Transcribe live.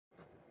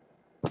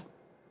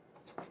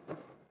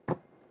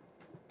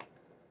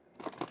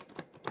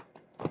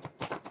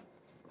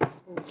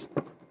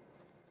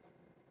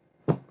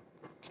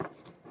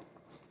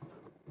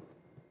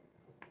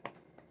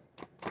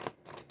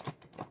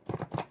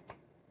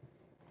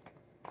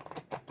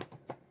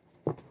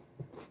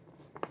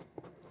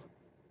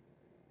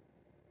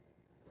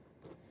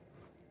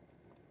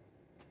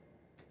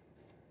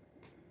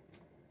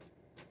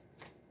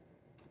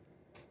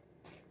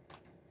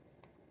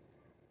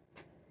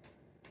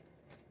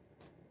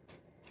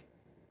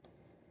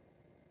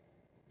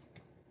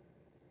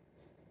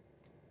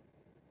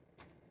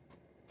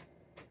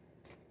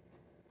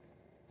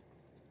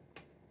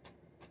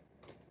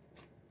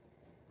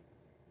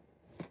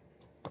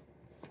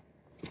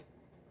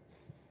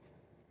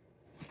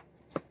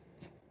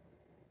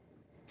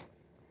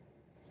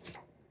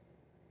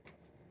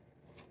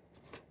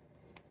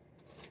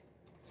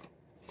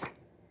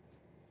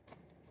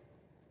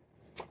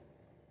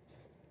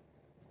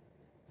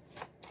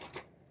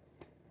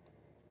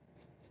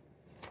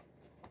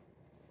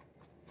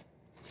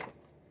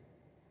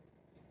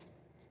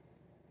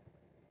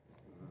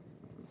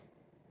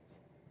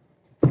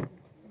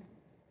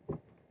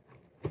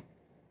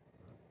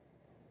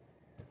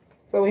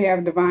So we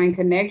have divine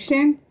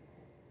connection,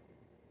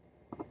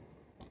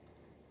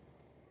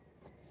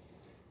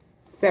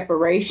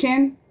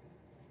 separation,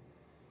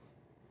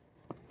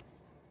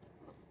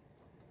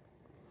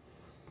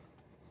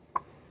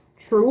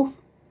 truth,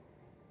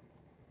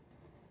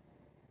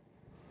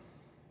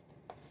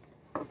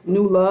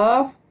 new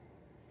love,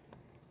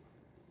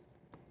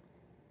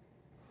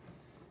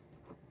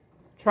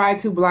 try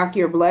to block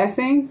your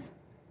blessings,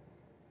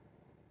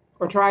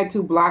 or try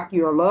to block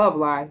your love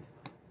life,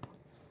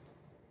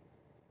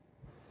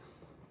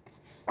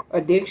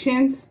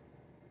 addictions,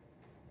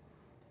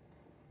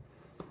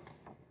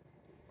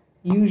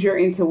 use your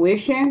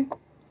intuition,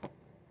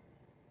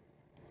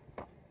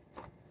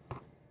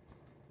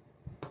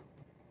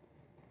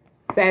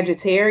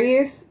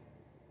 Sagittarius,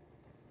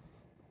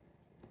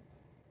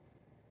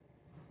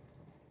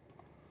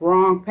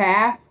 wrong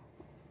path,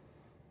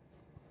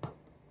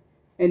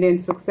 and then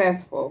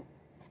successful.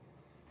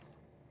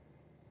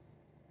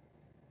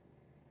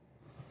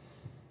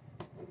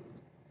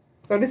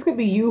 So this could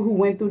be you who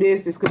went through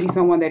this. This could be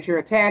someone that you're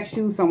attached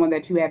to, someone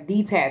that you have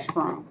detached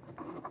from.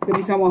 It could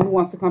be someone who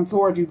wants to come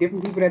towards you,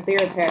 different people that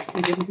they're attached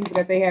to, different people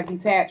that they have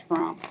detached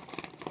from.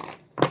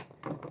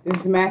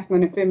 This is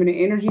masculine and feminine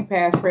energy,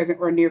 past, present,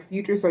 or near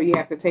future. So you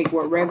have to take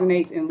what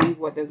resonates and leave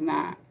what does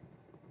not.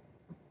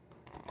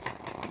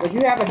 But you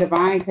have a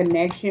divine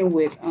connection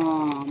with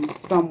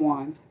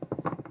someone.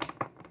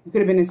 You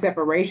could have been in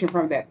separation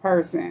from that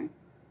person.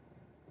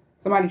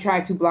 Somebody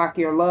tried to block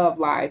your love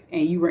life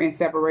and you were in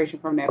separation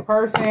from that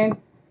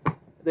person.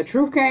 The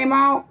truth came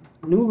out.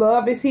 New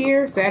love is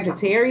here.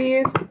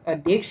 Sagittarius,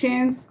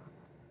 addictions,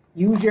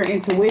 use your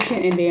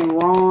intuition, and then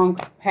wrong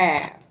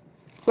path.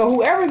 So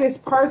whoever this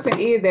person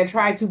is that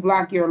tried to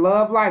block your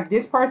love life,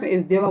 this person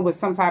is dealing with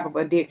some type of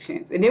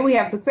addictions. And then we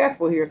have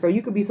successful here. So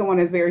you could be someone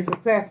that's very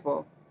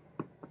successful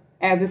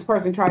as this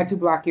person tried to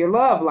block your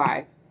love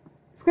life.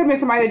 This could have been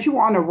somebody that you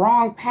were on the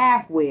wrong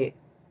path with.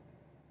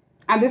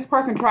 And this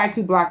person tried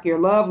to block your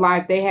love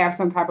life. They have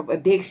some type of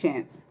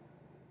addictions.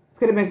 This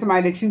could have been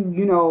somebody that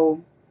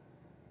you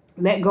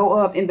let go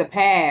of in the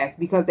past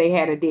because they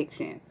had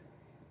addictions.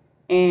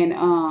 And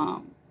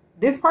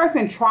this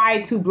person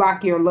tried to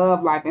block your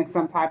love life in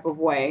some type of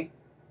way.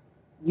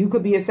 You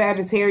could be a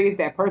Sagittarius.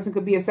 That person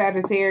could be a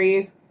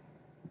Sagittarius.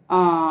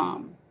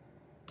 And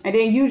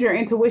then use your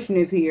intuition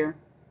is here.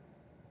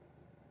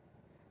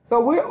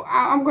 So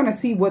I'm going to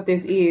see what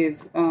this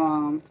is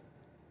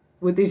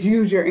with this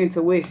use your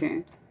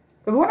intuition.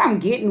 Because what I'm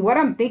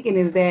thinking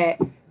is that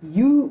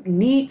you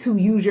need to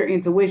use your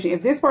intuition.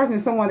 If this person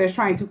is someone that's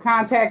trying to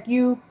contact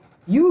you,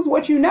 use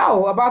what you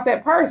know about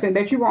that person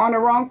that you were on the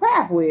wrong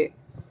path with.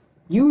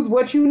 Use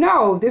what you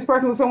know. If this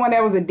person was someone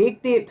that was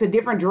addicted to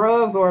different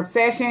drugs or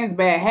obsessions,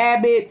 bad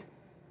habits,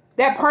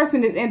 that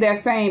person is in that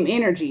same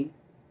energy.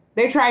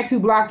 They try to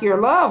block your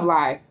love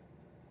life.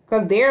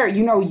 Because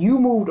you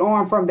moved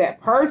on from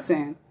that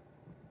person.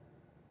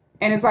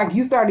 And it's like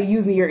you started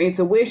using your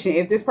intuition.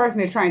 If this person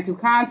is trying to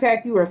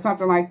contact you or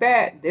something like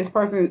that, this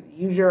person,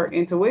 use your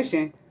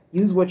intuition.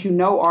 Use what you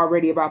know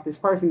already about this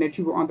person that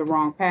you were on the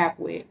wrong path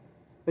with.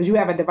 Because you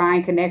have a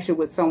divine connection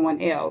with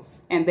someone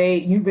else. And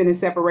you've been in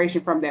separation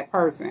from that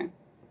person.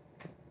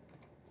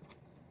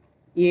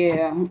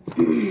 Yeah.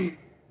 Two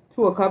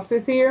of Cups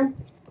is here.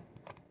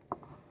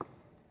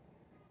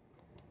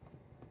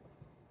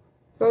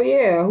 So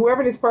yeah,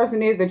 whoever this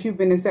person is that you've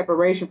been in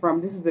separation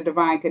from, this is a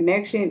divine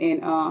connection,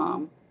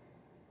 and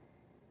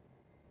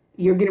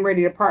you're getting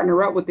ready to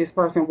partner up with this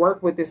person,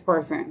 work with this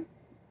person.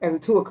 As the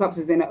Two of Cups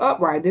is in the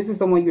upright, this is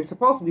someone you're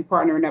supposed to be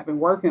partnering up and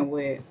working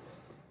with.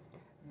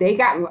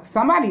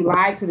 Somebody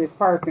lied to this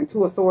person.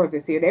 Two of Swords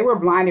is here. They were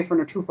blinded from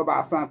the truth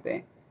about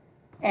something.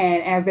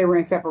 And as they were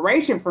in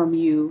separation from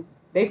you,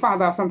 they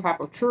found out some type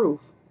of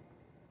truth.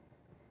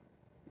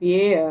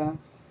 Yeah.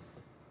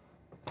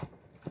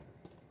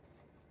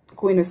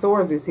 Queen of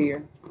Swords is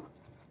here.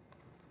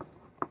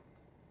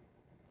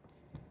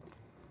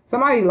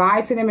 Somebody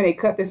lied to them and they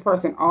cut this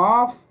person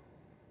off.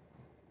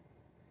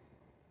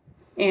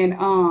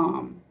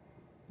 And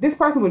this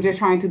person was just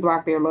trying to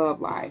block their love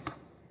life.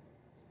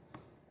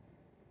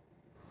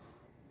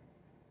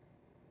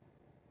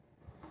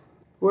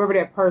 Whoever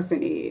that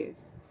person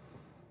is.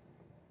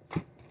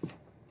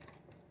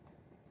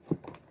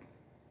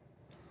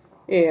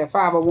 Yeah,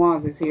 Five of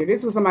Wands is here.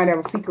 This was somebody that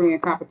was secretly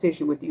in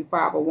competition with you.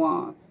 Five of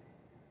Wands.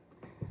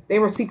 They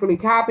were secretly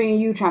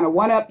copying you, trying to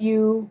one-up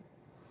you,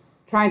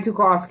 trying to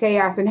cause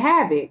chaos and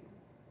havoc.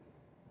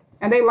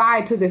 And they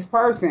lied to this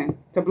person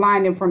to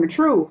blind them from the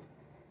truth.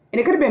 And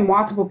it could have been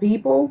multiple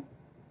people.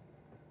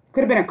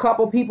 Could have been a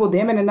couple people,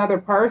 them and another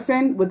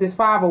person with this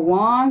Five of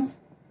Wands.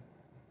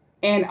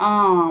 And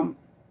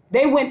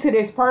they went to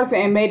this person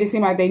and made it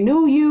seem like they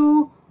knew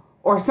you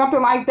or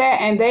something like that.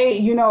 And they,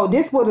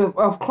 this was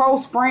a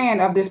close friend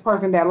of this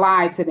person that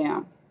lied to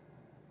them.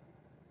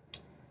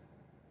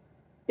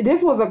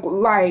 This was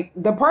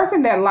the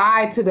person that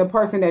lied to the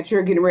person that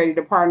you're getting ready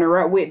to partner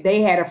up with,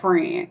 they had a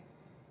friend.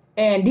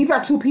 And these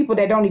are two people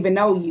that don't even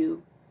know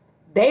you.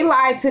 they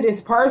lied to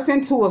this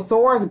person, to a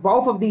source.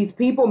 Both of these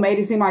people made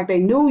it seem like they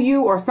knew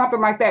you or something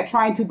like that,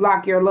 trying to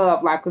block your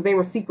love life because they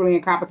were secretly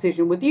in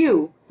competition with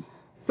you.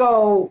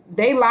 So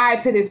they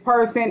lied to this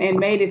person and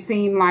made it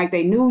seem like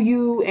they knew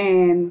you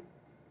and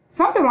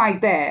something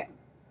like that.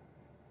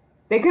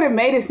 They could have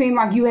made it seem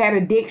like you had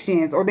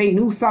addictions or they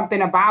knew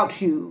something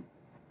about you.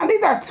 And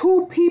these are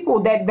two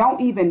people that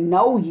don't even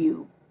know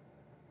you.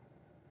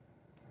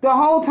 The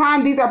whole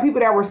time, these are people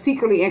that were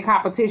secretly in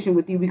competition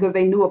with you because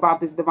they knew about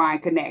this divine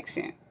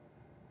connection.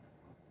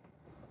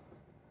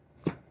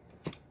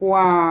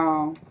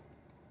 Wow.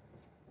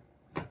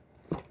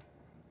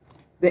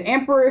 The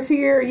Emperor is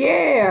here.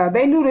 Yeah,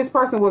 they knew this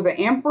person was an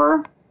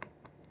emperor.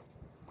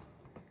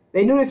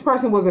 They knew this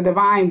person was a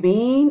divine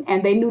being.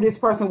 And they knew this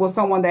person was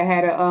someone that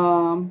had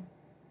a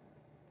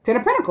Ten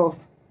of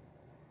Pentacles.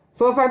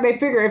 So it's like they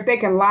figure if they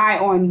can lie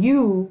on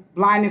you,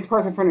 blind this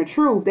person from the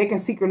truth, they can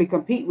secretly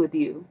compete with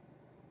you.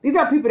 These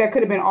are people that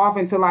could have been off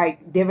into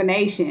like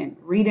divination,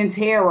 reading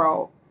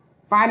tarot,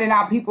 finding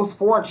out people's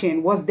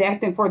fortune, what's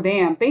destined for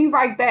them, things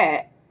like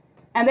that.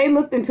 And they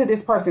looked into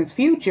this person's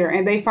future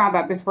and they found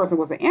out this person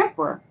was an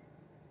emperor.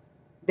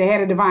 They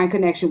had a divine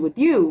connection with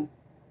you.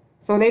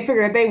 So they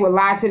figured that they would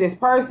lie to this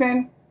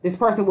person. This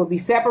person would be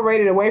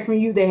separated away from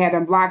you. They had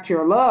unblocked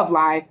your love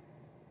life.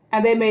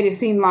 And they made it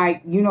seem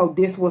like, you know,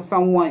 this was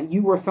someone,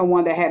 you were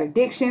someone that had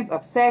addictions,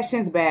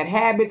 obsessions, bad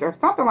habits, or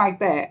something like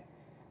that.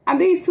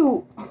 And these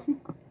two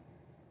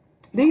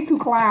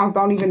clowns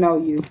don't even know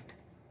you.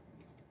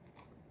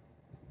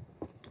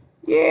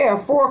 Yeah,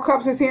 4 of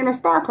Cups is here and the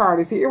Star card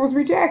is here. It was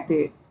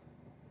rejected.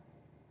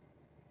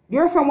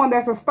 You're someone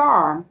that's a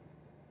star.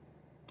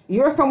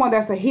 You're someone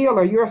that's a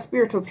healer. You're a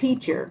spiritual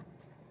teacher.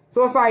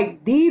 So it's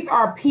like these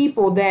are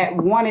people that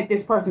wanted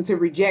this person to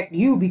reject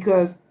you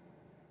because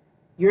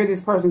you're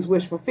this person's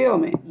wish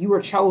fulfillment. You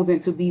were chosen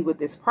to be with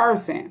this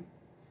person.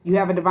 You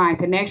have a divine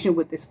connection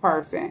with this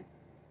person.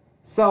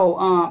 So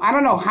I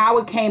don't know how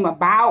it came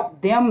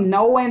about, them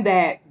knowing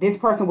that this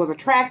person was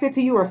attracted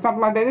to you or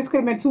something like that. This could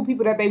have been 2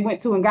 people that they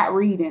went to and got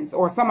readings,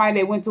 or somebody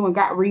they went to and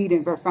got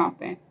readings or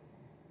something.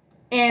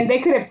 And they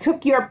could have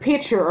took your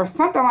picture or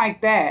something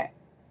like that.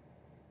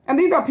 And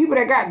these are people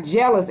that got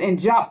jealous and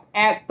jumped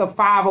at the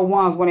 5 of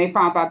Wands when they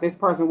found out this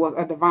person was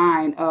a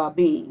divine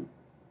being.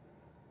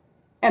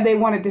 And they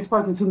wanted this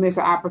person to miss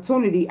an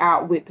opportunity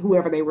out with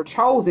whoever they were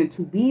chosen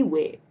to be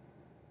with.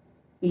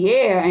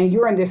 Yeah, and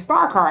you're in this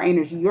Star card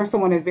energy. You're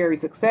someone that's very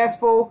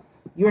successful.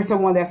 You're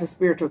someone that's a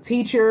spiritual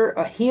teacher,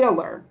 a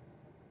healer.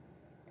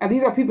 And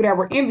these are people that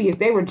were envious.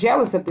 They were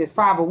jealous of this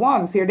 5 of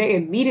Wands is here. They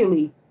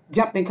immediately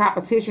jumped in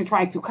competition,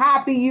 trying to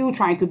copy you,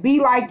 trying to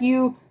be like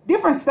you,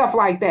 different stuff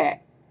like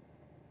that.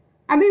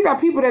 And these are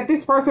people that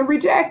this person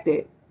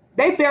rejected.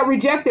 They felt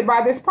rejected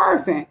by this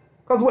person.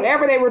 Because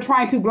whatever they were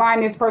trying to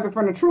blind this person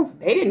from the truth,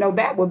 they didn't know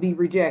that would be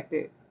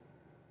rejected.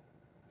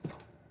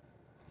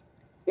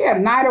 Yeah,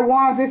 Knight of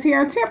Wands is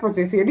here and Temperance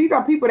is here. These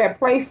are people that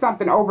place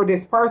something over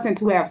this person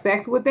to have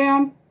sex with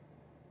them.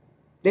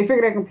 They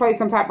figure they can play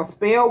some type of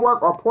spell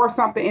work or pour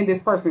something in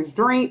this person's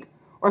drink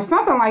or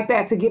something like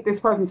that to get this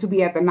person to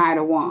be at the Knight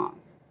of Wands.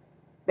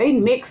 They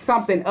mix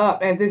something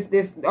up as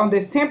this on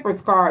this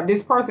Temperance card.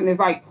 This person is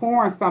like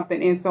pouring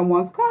something in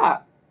someone's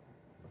cup.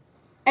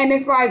 And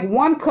it's like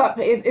one cup,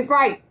 it's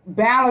like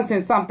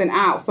balancing something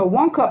out. So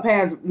one cup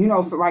has, you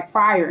know, so like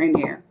fire in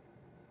there.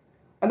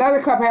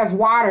 Another cup has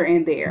water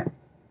in there.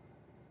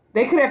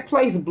 They could have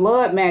placed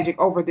blood magic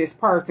over this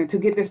person to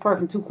get this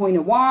person to Queen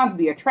of Wands,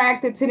 be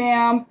attracted to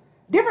them.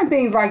 Different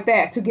things like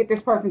that to get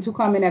this person to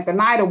come in at the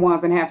Knight of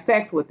Wands and have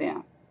sex with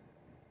them.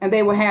 And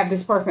they would have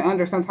this person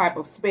under some type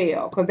of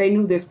spell because they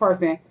knew this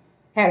person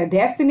had a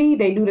destiny.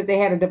 They knew that they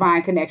had a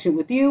divine connection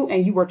with you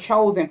and you were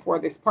chosen for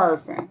this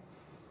person.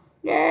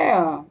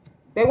 Yeah.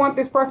 They want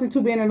this person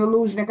to be in an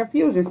illusion and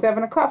confusion.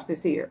 7 of Cups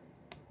is here.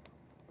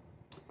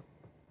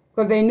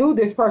 Because they knew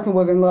this person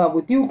was in love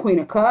with you, Queen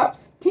of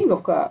Cups, King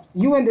of Cups.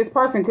 You and this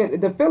person,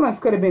 the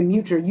feelings could have been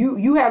mutual.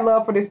 You had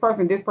love for this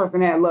person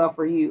had love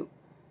for you.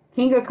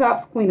 King of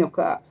Cups, Queen of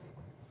Cups.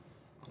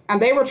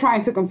 And they were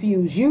trying to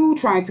confuse you,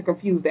 trying to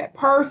confuse that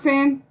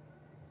person.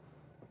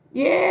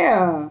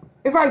 Yeah.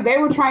 It's like they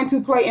were trying to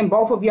play in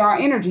both of y'all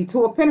energy.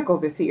 2 of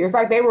Pentacles is here. It's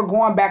like they were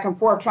going back and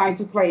forth trying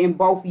to play in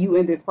both you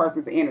and this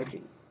person's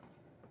energy.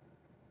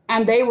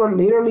 And they were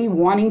literally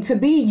wanting to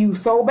be you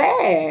so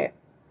bad.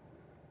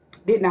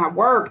 Did not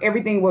work.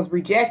 Everything was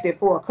rejected.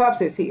 4 of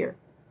Cups is here.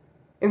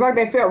 It's like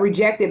they felt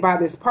rejected by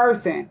this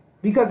person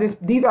because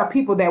these are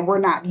people that were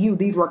not you.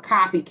 These were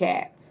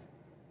copycats.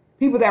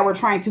 People that were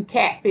trying to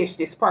catfish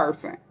this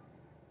person.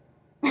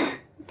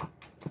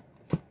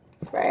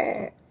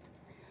 Sad.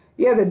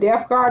 Yeah, the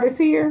Death card is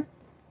here.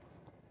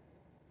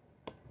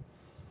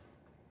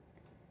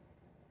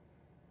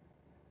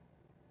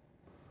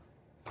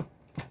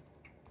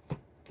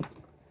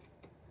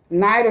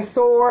 Knight of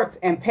Swords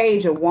and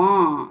Page of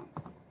Wands.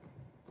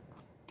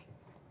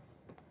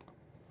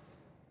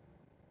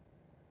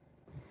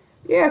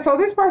 Yeah, so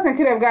this person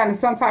could have gotten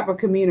some type of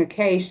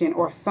communication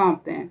or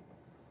something.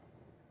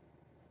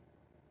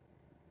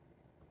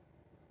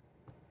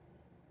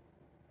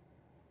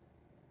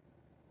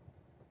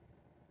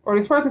 Or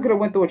this person could have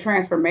went through a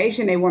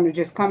transformation. They want to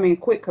just come in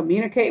quick,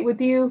 communicate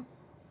with you.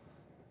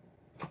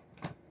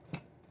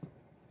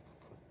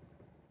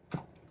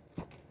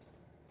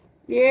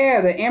 Yeah,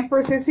 the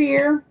Empress is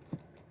here.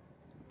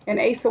 And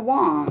Ace of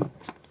Wands.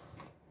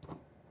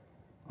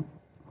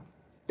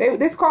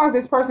 This caused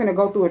this person to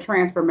go through a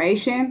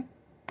transformation.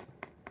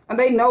 And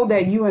they know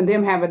that you and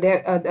them have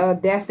a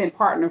destined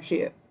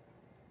partnership.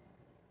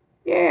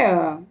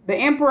 Yeah, the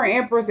Emperor,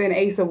 Empress, and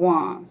Ace of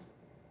Wands.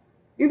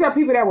 These are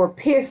people that were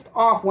pissed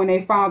off when they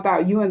found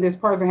out you and this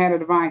person had a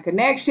divine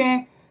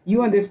connection.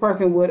 You and this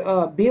person would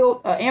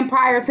build an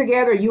empire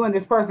together. You and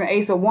this person,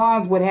 Ace of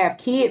Wands, would have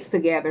kids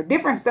together.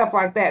 Different stuff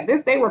like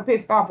that. They were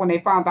pissed off when they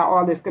found out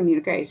all this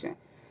communication.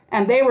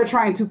 And they were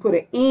trying to put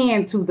an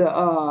end to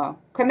the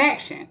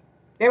connection.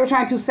 They were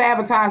trying to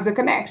sabotage the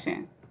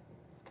connection.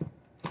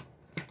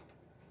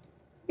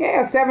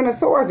 Yeah, Seven of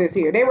Swords is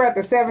here. They were at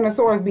the Seven of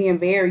Swords being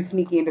very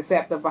sneaky and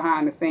deceptive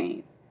behind the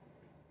scenes.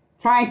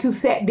 Trying to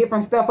set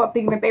different stuff up,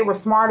 thinking that they were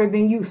smarter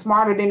than you,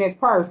 smarter than this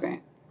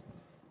person.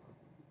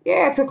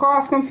 Yeah, to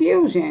cause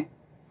confusion.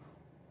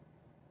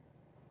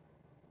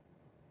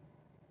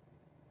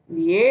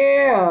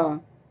 Yeah.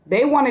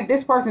 They wanted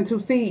this person to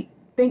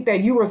think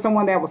that you were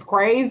someone that was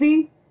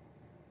crazy.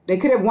 They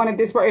could have wanted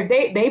this person,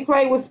 if they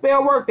played with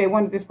spell work, they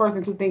wanted this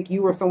person to think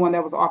you were someone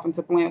that was off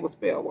into playing with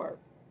spell work.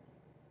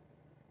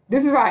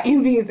 This is how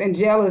envious and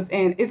jealous,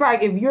 and it's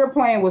like if you're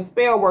playing with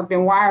spell work,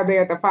 then why are they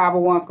at the Five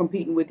of Wands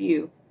competing with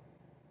you?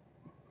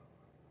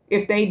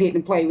 If they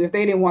didn't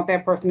want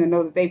that person to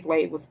know that they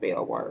played with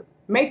spell work.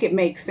 Make it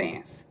make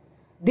sense.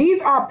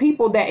 These are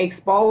people that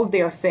expose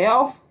their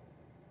self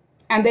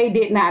and they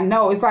did not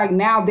know. It's like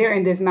now they're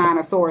in this Nine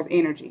of Swords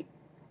energy.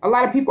 A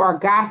lot of people are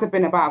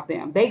gossiping about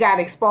them. They got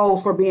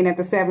exposed for being at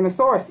the Seven of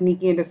Swords,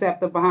 sneaky and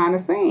deceptive behind the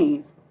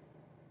scenes.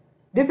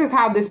 This is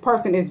how this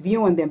person is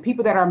viewing them.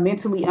 People that are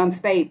mentally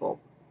unstable.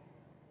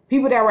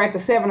 People that were at the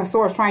Seven of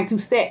Swords trying to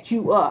set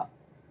you up.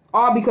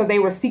 All because they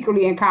were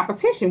secretly in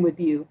competition with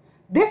you.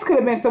 This could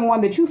have been someone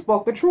that you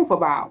spoke the truth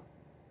about.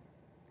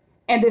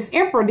 And this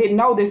Emperor didn't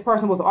know this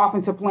person was off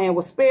into playing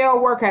with spell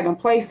work, had them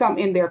place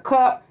something in their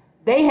cup.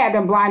 They had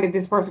them blinded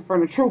this person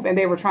from the truth, and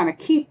they were trying to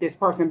keep this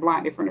person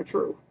blinded from the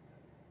truth.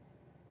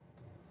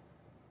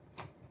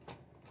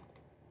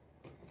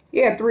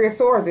 Yeah, Three of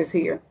Swords is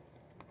here.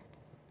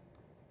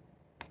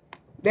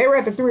 They were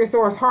at the Three of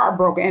Swords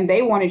heartbroken, and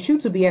they wanted you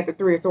to be at the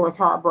Three of Swords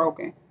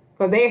heartbroken.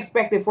 Because they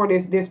expected for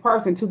this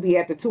person to be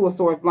at the Two of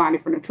Swords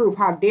blinded from the truth.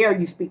 How dare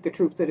you speak the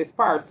truth to this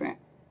person?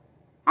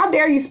 How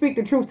dare you speak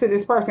the truth to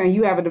this person and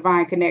you have a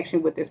divine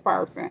connection with this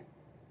person?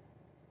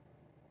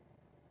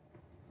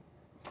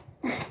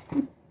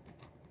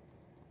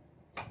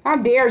 How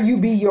dare you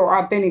be your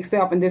authentic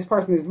self and this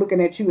person is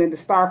looking at you in the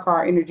star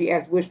card energy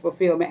as wish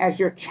fulfillment, as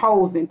you're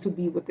chosen to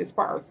be with this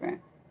person.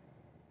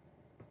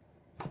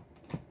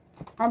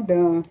 I'm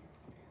done.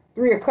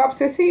 Three of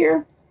Cups is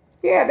here.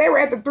 Yeah, they were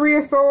at the Three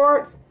of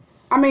Swords.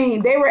 I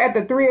mean, they were at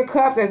the Three of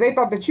Cups as they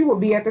thought that you would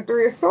be at the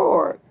Three of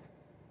Swords.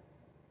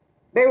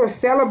 They were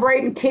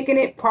celebrating, kicking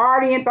it,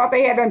 partying, thought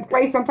they had to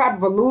play some type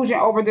of illusion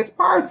over this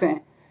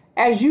person,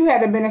 as you had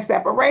been in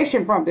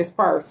separation from this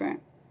person.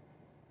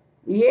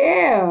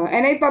 Yeah,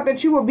 and they thought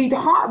that you would be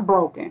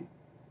heartbroken.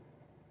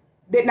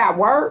 Did not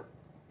work.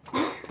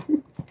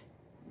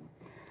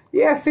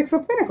 Yeah, Six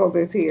of Pentacles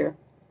is here.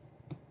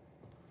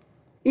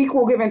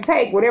 Equal give and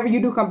take. Whatever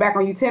you do come back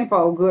on you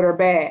tenfold, good or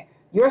bad.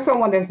 You're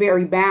someone that's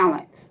very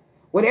balanced.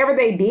 Whatever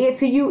they did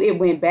to you, it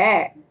went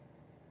back.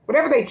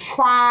 Whatever they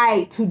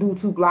tried to do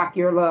to block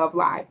your love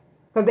life,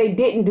 because they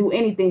didn't do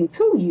anything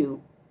to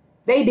you.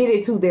 They did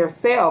it to their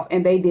self,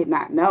 and they did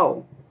not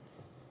know.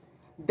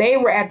 They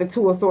were at the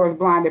Two of Swords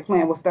blinded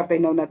playing with stuff they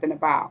know nothing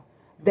about.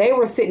 They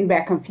were sitting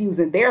back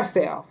confusing their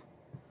self,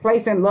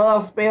 placing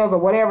love spells or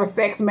whatever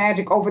sex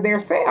magic over their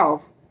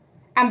self.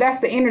 And that's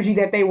the energy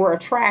that they were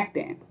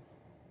attracting.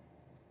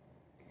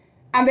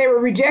 And they were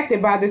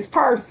rejected by this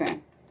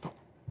person.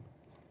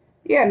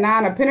 Yeah,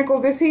 Nine of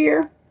Pentacles is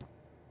here.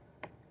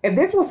 If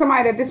this was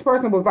somebody that this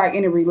person was like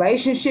in a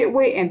relationship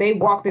with and they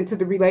walked into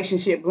the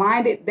relationship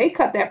blinded, they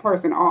cut that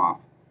person off.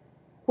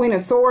 Queen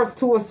of Swords,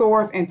 Two of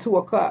Swords, and Two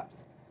of Cups.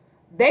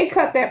 They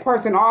cut that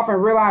person off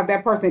and realized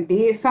that person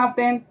did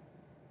something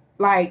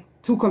like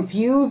to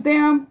confuse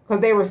them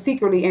because they were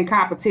secretly in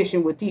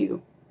competition with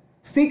you.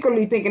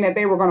 Secretly thinking that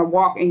they were going to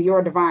walk in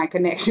your divine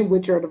connection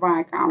with your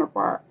divine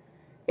counterpart.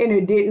 And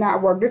it did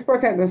not work. This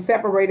person has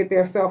separated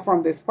themselves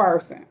from this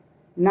person.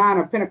 Nine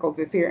of Pentacles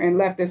is here and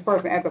left this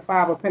person at the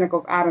Five of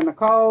Pentacles out in the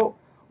cold.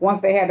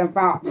 Once they had them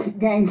found,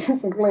 gained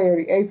truth and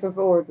clarity. Ace of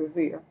Swords is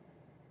here.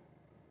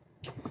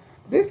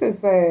 This is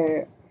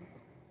sad.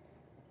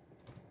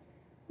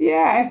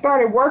 Yeah, and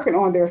started working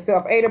on their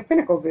self. Eight of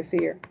Pentacles is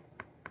here.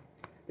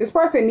 This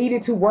person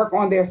needed to work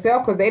on their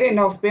self because they didn't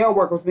know spell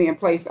work was being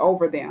placed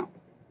over them.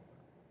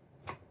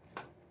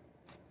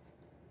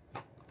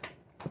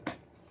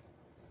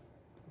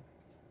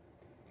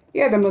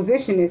 Yeah, the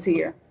Magician is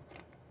here.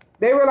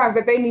 They realized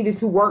that they needed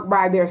to work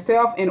by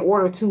themselves in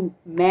order to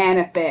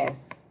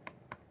manifest.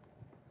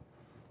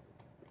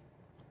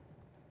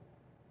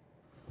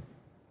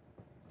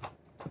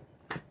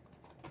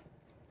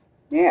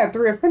 Yeah,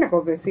 Three of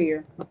Pentacles is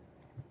here.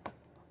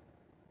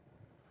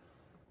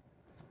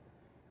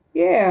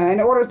 Yeah, in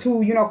order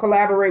to, you know,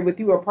 collaborate with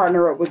you or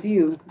partner up with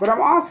you. But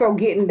I'm also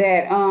getting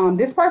that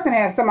this person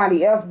has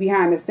somebody else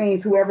behind the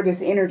scenes, whoever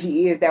this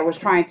energy is that was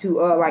trying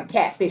to like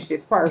catfish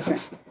this person.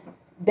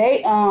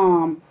 They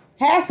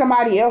had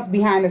somebody else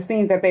behind the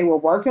scenes that they were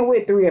working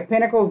with, Three of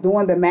Pentacles,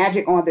 doing the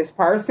magic on this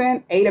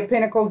person. Eight of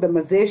Pentacles, the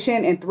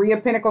Magician, and Three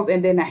of Pentacles,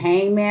 and then the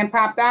Hangman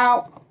popped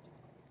out.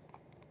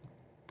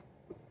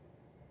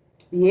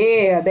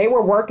 Yeah, they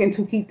were working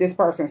to keep this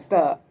person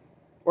stuck.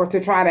 Or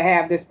to try to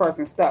have this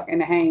person stuck in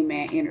the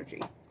Hangman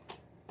energy.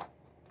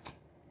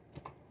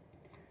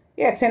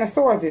 Yeah, Ten of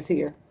Swords is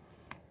here.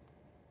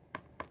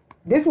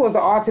 This was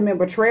the ultimate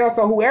betrayal.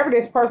 So whoever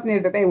this person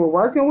is that they were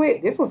working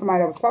with, this was somebody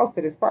that was close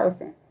to this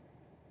person.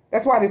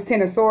 That's why this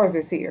Ten of Swords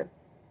is here.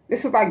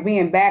 This is like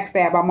being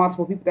backstabbed by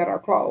multiple people that are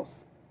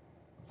close.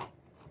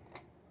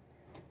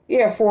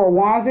 Yeah, Four of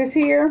Wands is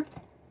here.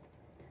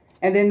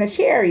 And then the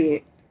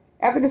Chariot.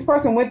 After this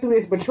person went through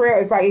this betrayal,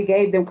 it's like it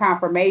gave them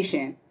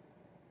confirmation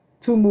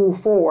to move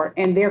forward,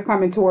 and they're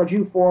coming towards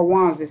you. Four of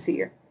Wands is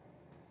here.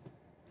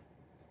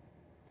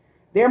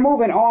 They're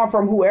moving on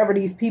from whoever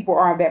these people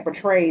are that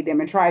betrayed them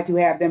and tried to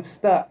have them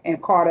stuck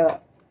and caught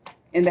up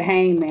in the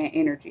Hangman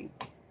energy.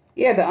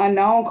 Yeah, the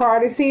Unknown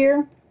card is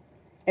here,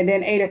 and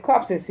then Eight of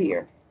Cups is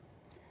here.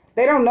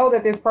 They don't know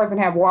that this person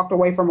have walked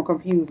away from a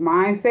confused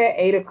mindset.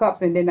 Eight of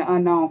Cups, and then the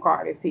Unknown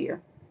card is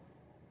here.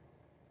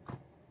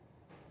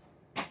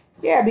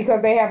 Yeah,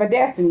 because they have a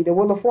destiny. The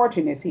Wheel of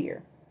Fortune is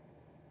here.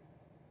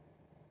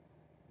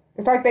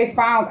 It's like they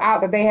found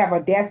out that they have a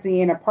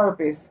destiny and a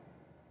purpose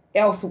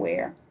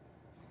elsewhere.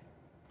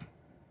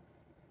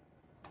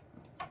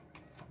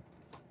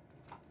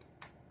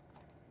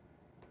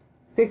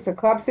 Six of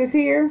Cups is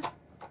here.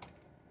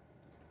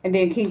 And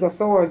then King of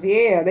Swords.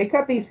 Yeah, they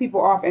cut these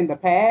people off in the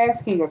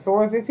past. King of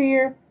Swords is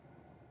here.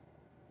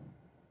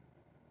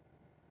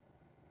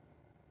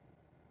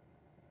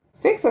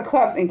 Six of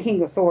Cups and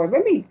King of Swords.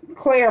 Let me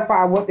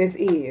clarify what this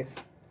is.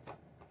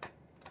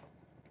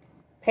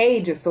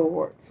 Page of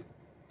Swords.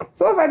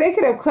 So it's like they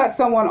could have cut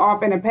someone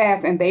off in the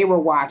past and they were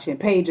watching.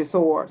 Page of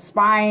Swords.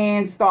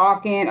 Spying,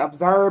 stalking,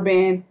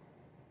 observing.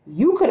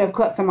 You could have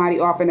cut somebody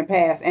off in the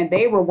past and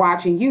they were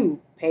watching you.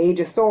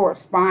 Page of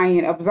Swords.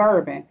 Spying,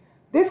 observing.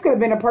 This could have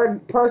been a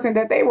person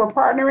that they were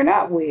partnering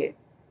up with.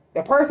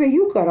 The person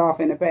you cut off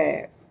in the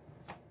past.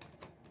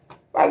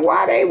 Like,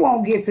 why they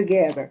won't get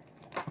together?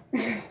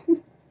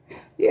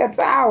 Yeah,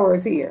 Tower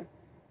is here.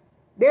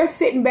 They're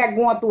sitting back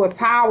going through a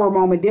Tower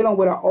moment, dealing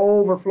with an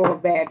overflow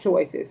of bad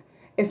choices.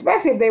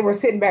 Especially if they were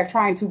sitting back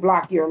trying to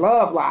block your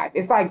love life.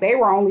 It's like they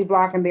were only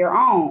blocking their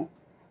own.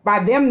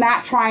 By them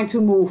not trying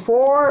to move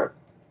forward,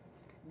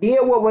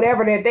 deal with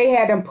whatever that they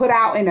had them put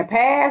out in the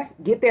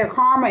past, get their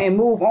karma and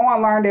move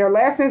on, learn their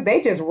lessons,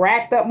 they just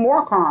racked up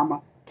more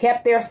karma.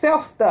 Kept their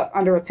self stuck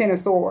under a Ten of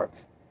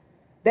Swords.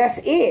 That's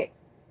it.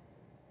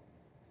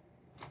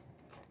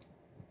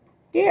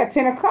 Yeah,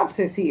 Ten of Cups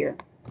is here.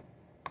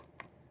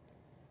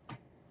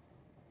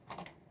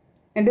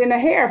 And then the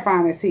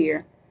Hierophant is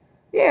here.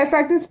 Yeah, it's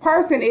like this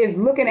person is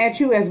looking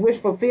at you as wish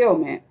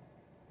fulfillment.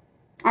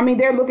 I mean,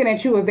 they're looking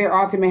at you as their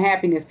ultimate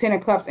happiness. Ten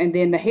of Cups, and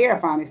then the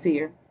Hierophant is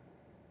here.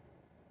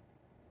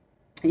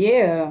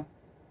 Yeah.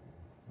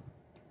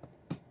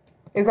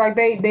 It's like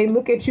they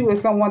look at you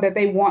as someone that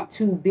they want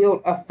to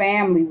build a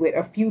family with,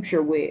 a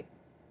future with.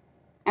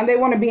 And they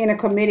want to be in a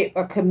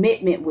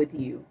commitment with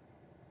you.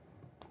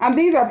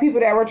 These are people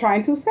that were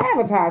trying to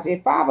sabotage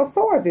it. Five of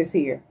Swords is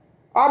here.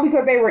 All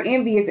because they were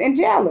envious and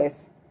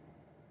jealous.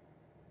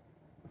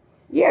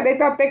 Yeah, they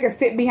thought they could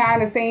sit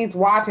behind the scenes,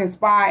 watch and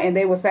spy, and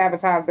they would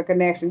sabotage the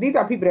connection. These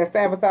are people that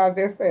sabotage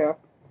themselves.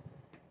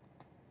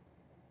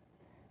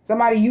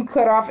 Somebody you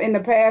cut off in the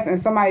past, and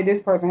somebody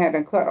this person had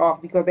to cut off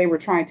because they were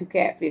trying to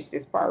catfish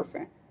this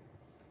person.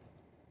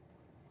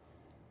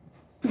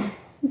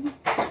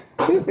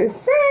 This is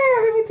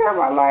sad. Let me turn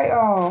my light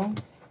on.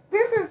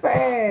 This is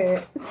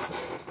sad.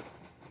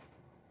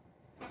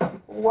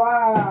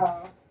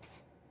 Wow.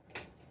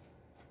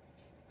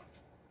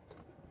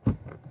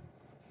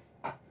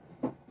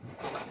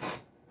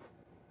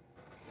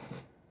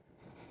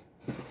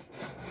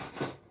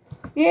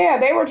 Yeah,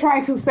 they were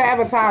trying to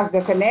sabotage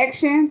the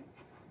connection.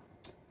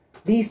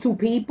 These two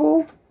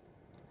people.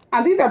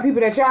 And these are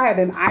people that y'all had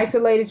then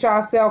isolated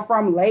yourself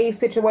from, laid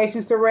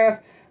situations to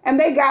rest. And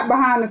they got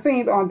behind the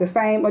scenes on the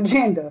same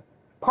agenda.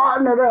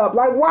 Partnered up.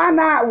 Like, why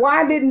not?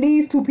 Why didn't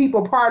these two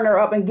people partner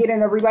up and get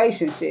in a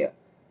relationship?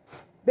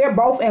 They're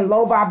both in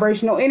low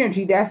vibrational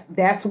energy.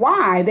 That's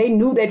why. They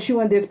knew that you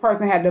and this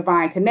person had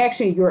divine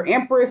connection. You're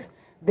Empress,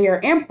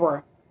 they're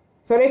Emperor.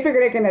 So they figure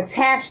they can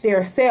attach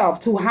their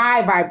self to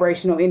high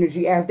vibrational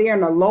energy as they're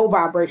in a low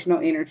vibrational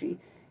energy.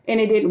 And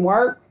it didn't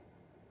work.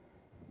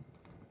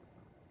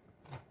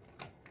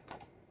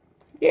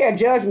 Yeah,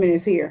 Judgment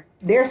is here.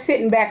 They're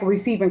sitting back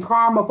receiving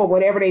karma for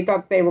whatever they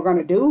thought they were going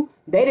to do.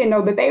 They didn't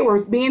know that they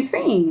were being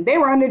seen. They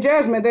were under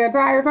judgment the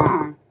entire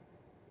time.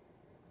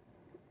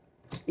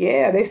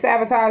 Yeah, they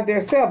sabotaged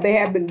their self. They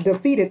had been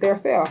defeated their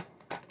self.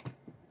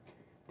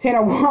 Ten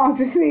of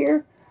Wands is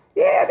here.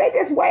 Yeah, they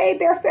just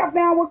weighed themselves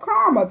down with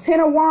karma. Ten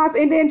of Wands,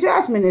 and then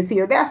Judgment is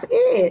here. That's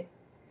it.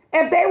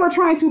 If they were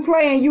trying to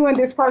play in you and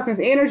this person's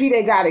energy,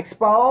 they got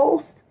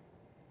exposed.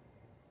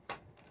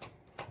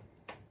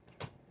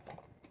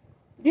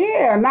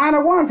 Yeah, Nine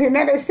of Wands here.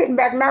 Now they're sitting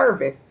back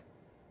nervous.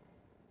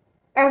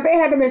 As they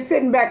had been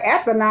sitting back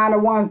at the Nine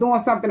of Wands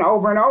doing something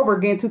over and over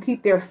again to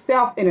keep their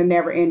self in a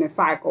never-ending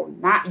cycle,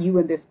 not you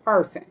and this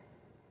person.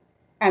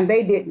 And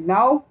they didn't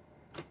know.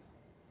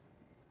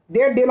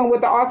 They're dealing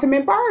with the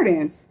ultimate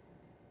burdens.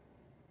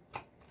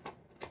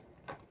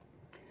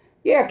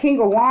 Yeah,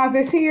 King of Wands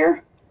is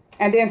here.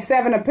 And then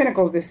Seven of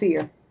Pentacles is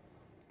here.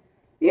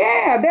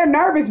 Yeah, they're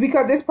nervous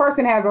because this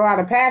person has a lot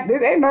of passion.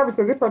 They're nervous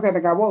because this person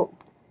hasn't got woke.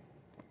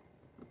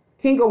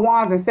 King of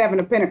Wands and Seven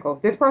of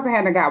Pentacles. This person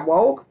hasn't got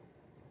woke.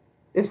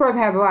 This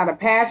person has a lot of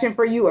passion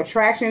for you,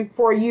 attraction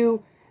for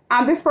you.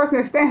 This person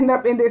is standing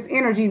up in this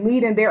energy,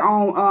 leading their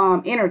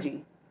own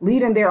energy,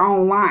 leading their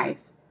own life.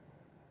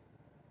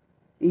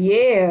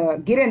 Yeah,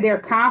 getting their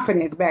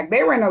confidence back.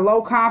 They were in a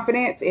low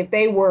confidence if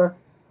they were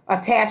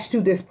attached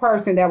to this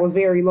person that was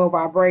very low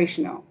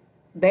vibrational.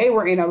 They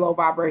were in a low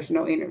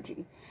vibrational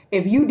energy.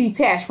 If you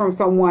detach from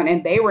someone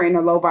and they were in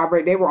a low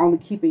vibration, they were only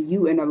keeping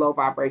you in a low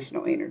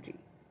vibrational energy.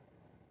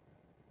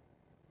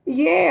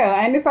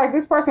 Yeah, and it's like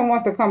this person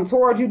wants to come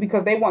towards you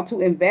because they want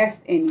to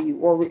invest in you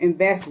or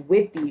invest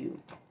with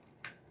you.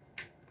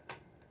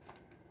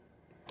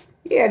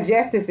 Yeah,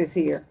 Justice is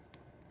here.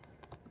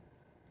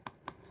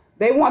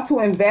 They want to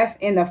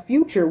invest in the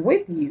future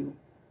with you.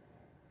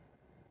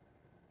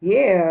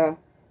 Yeah,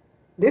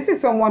 this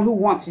is someone who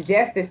wants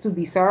justice to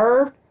be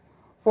served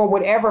for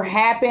whatever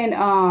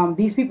happened.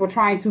 These people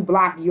trying to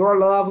block your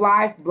love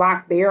life,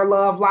 block their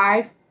love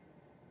life.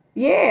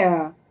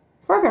 Yeah.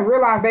 This person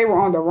realized they were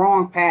on the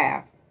wrong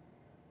path.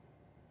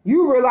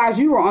 You realized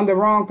you were on the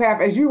wrong path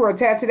as you were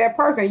attached to that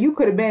person. You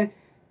could have been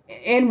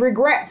in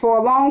regret for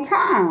a long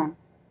time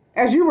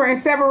as you were in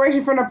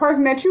separation from the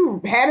person that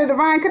you had a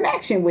divine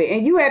connection with.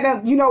 And you had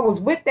to, was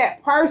with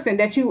that person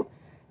that you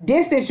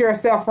distanced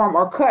yourself from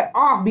or cut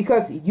off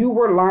because you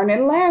were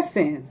learning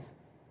lessons.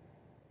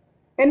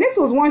 And this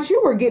was once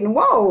you were getting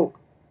woke.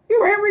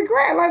 You were in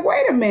regret. Like,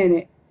 wait a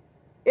minute.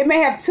 It may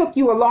have took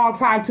you a long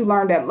time to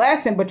learn that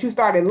lesson, but you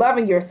started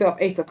loving yourself.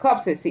 Ace of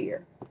Cups is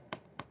here.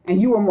 And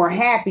you were more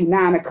happy,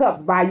 Nine of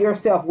Cups, by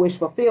yourself, wish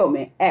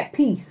fulfillment, at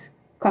peace,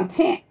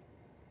 content.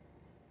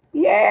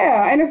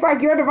 Yeah, and it's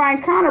like your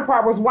divine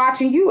counterpart was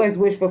watching you as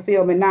wish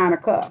fulfillment, Nine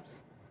of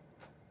Cups.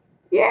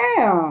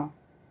 Yeah.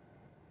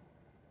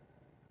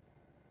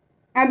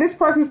 And this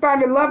person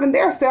started loving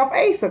their self,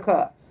 Ace of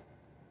Cups.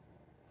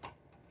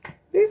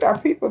 These are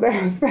people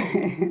that are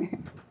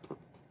saying,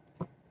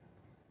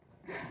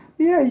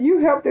 yeah, you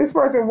help this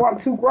person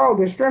want to grow.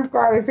 The Strength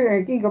card is here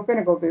and King of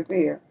Pentacles is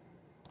here.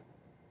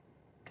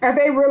 As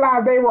they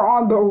realized they were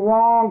on the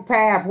wrong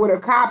path with a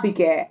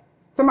copycat.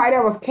 Somebody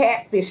that was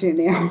catfishing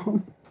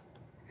them.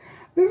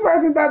 This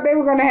person thought they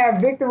were going to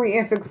have victory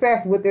and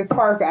success with this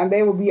person and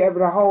they would be able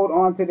to hold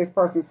on to this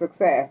person's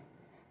success.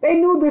 They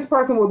knew this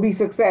person would be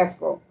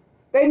successful.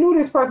 They knew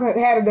this person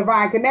had a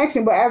divine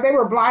connection, but as they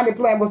were blinded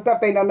playing with stuff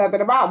they know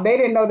nothing about, they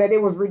didn't know that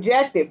it was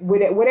rejected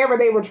with it, whatever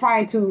they were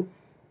trying to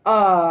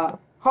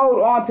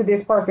hold on to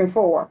this person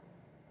for.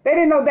 They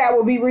didn't know that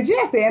would be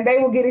rejected and they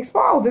will get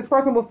exposed. This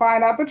person will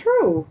find out the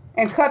truth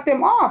and cut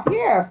them off.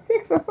 Yeah,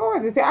 Six of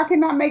Swords. They say, I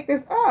cannot make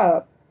this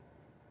up.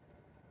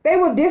 They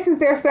will distance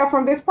themselves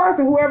from this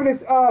person, whoever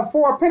this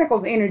Four of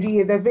Pentacles energy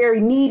is, that's very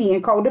needy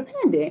and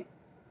codependent.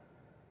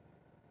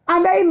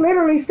 And they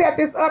literally set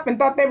this up and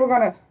thought they were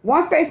going to,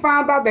 once they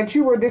found out that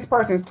you were this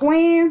person's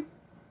twin,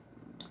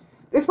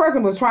 this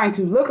person was trying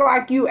to look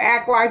like you,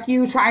 act like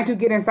you, trying to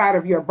get inside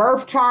of your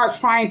birth charts,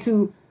 trying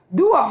to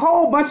do a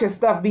whole bunch of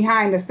stuff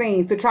behind the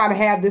scenes to try to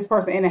have this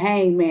person in a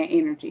hangman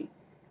energy.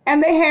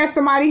 And they had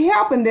somebody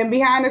helping them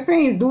behind the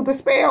scenes do the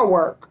spell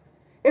work.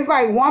 It's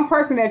like one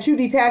person that you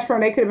detached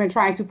from, they could have been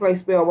trying to play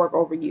spell work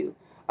over you.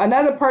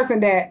 Another person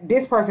that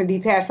this person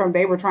detached from,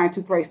 they were trying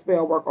to play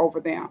spell work over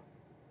them.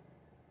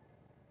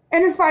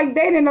 And it's like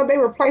they didn't know they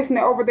were placing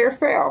it over their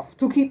self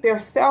to keep their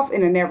self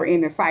in a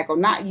never-ending cycle,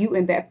 not you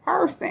and that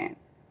person.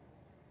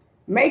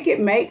 Make it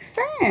make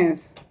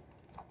sense.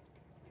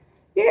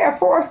 Yeah,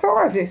 Four of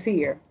Swords is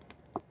here.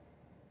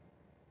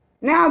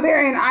 Now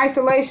they're in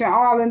isolation,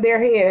 all in their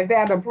heads. They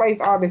have to place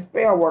all this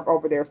spell work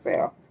over their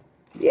self.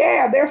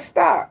 Yeah, they're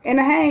stuck in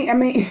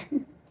the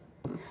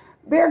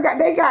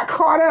they got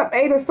caught up.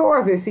 Eight of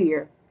Swords is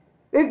here.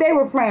 They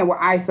were playing with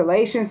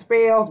isolation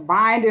spells,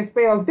 binding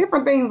spells,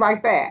 different things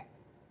like that.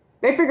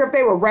 They figure if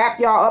they would wrap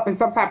y'all up in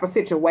some type of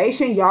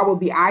situation, y'all would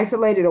be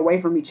isolated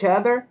away from each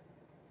other.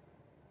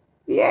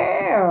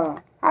 Yeah.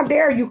 How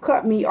dare you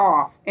cut me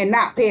off and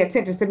not pay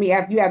attention to me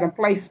after you had to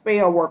play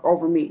spell work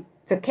over me,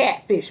 to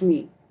catfish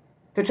me,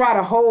 to try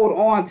to hold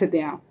on to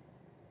them.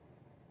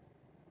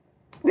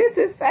 This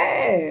is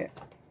sad.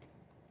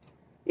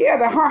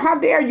 Yeah, how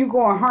dare you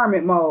go in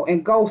hermit mode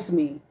and ghost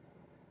me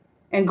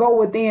and go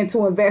within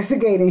to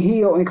investigate and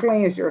heal and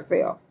cleanse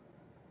yourself.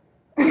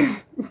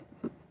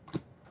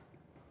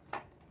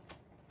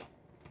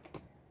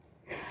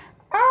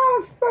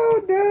 I'm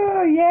so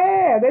done.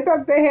 Yeah, they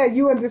thought they had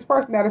you and this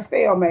person at a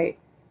stalemate.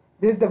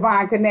 This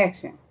divine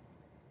connection.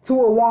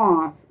 Two of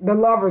Wands. The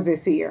Lovers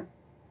is here.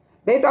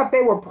 They thought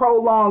they would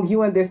prolong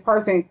you and this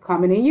person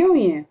coming in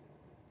union.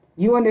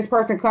 You and this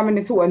person coming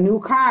into a new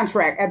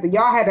contract after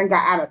y'all hadn't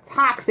got out of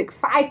toxic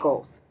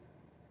cycles.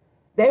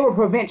 They would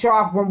prevent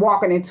y'all from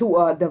walking into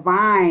a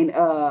divine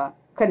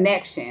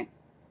connection.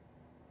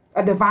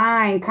 A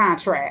divine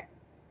contract.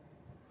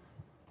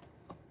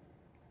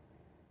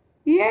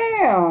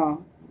 Yeah.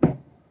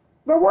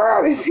 The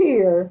World is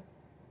here.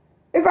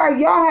 It's like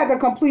y'all had to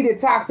complete a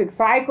toxic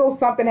cycle.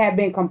 Something had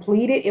been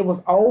completed. It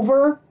was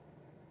over.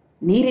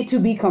 Needed to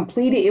be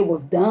completed. It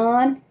was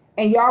done.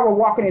 And y'all were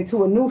walking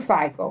into a new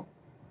cycle.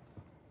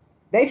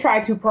 They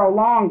tried to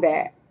prolong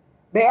that.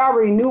 They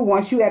already knew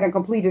once you hadn't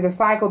completed a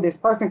cycle, this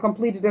person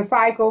completed a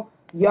cycle,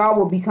 y'all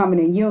will be coming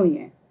in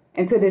union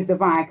into this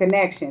divine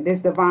connection,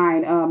 this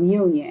divine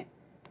union.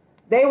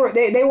 They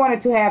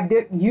wanted to have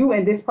you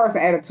and this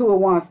person at a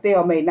 2-of-1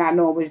 stalemate, not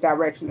knowing which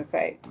direction to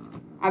take.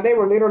 They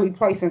were literally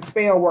placing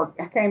spell work.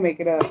 I can't make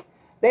it up.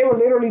 They were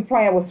literally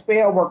playing with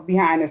spell work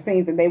behind the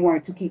scenes, and they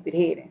wanted to keep it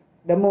hidden.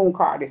 The Moon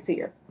card is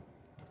here.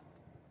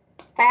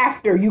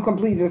 After you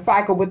completed a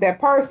cycle with that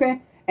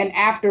person, and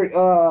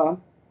after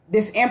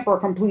this Emperor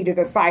completed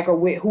a cycle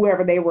with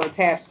whoever they were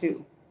attached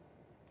to.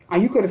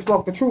 You could have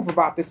spoke the truth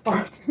about this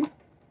person.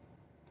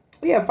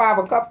 We have 5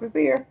 of Cups is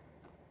here.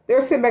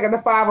 They're sitting back at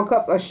the 5 of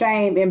Cups,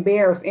 ashamed,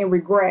 embarrassed, and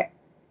regret.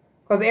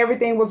 Because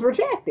everything was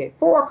rejected.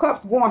 4 of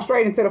Cups going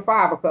straight into the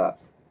 5 of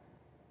Cups.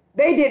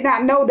 They did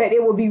not know that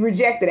it would be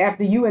rejected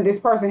after you and this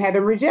person had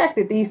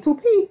rejected these 2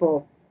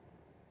 people.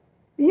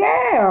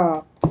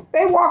 Yeah.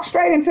 They walked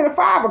straight into the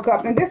 5 of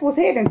Cups, and this was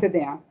hidden to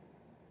them.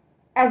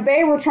 As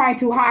they were trying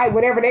to hide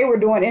whatever they were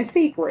doing in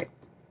secret.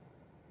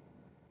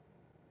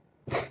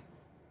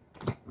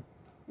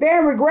 They're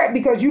in regret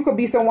because you could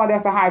be someone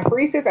that's a high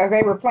priestess. As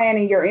they were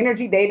planning your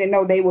energy, they didn't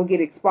know they would get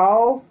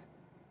exposed.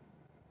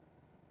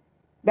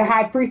 The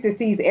high priestess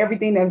sees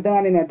everything that's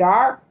done in the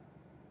dark.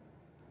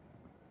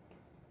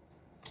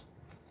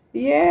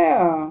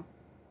 Yeah.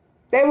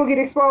 They will get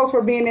exposed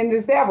for being in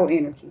this devil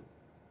energy.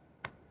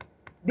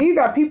 These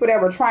are people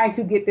that were trying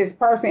to get this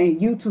person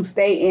and you to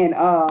stay in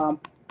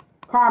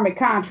karmic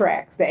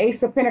contracts. The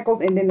Ace of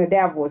Pentacles and then the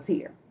devil is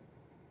here.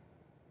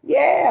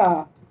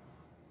 Yeah.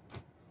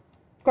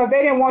 Because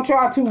they didn't want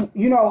y'all to,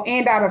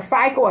 end out a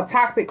cycle, a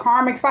toxic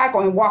karmic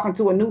cycle, and walk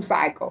into a new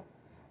cycle.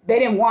 They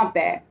didn't want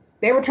that.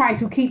 They were trying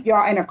to keep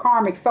y'all in a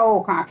karmic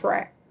soul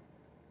contract.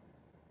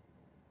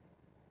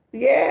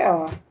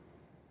 Yeah.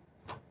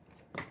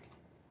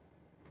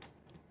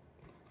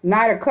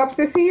 Knight of Cups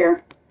is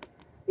here.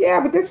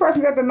 Yeah, but this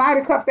person's at the Knight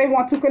of Cups. They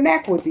want to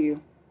connect with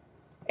you.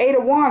 8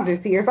 of Wands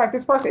is here. It's like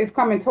this person is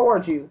coming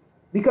towards you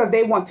because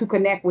they want to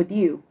connect with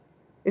you.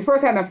 This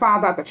person hasn't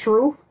found out the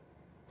truth,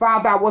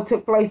 found out what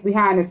took place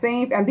behind the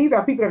scenes, and these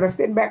are people that are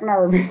sitting back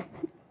nervous.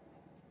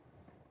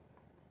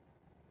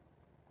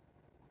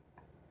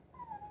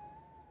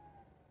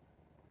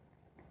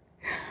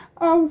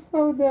 I'm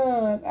so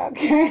done.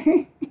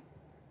 Okay.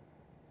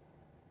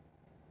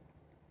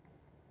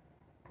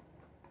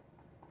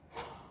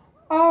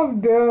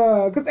 I'm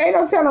done. Because ain't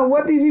no telling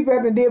what these people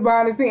have to do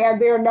behind the scenes, and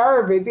they're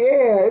nervous.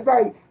 Yeah, it's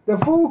like the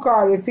Fool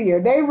card is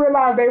here. They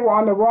realized they were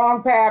on the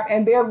wrong path,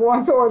 and they're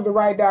going towards the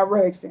right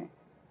direction.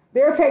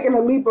 They're taking a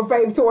leap of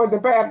faith towards the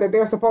path that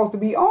they're supposed to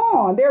be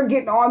on. They're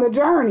getting on the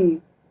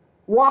journey,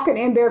 walking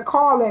in their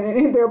calling and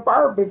in their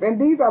purpose.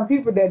 And these are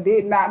people that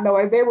did not know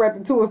as they were at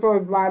the 2 of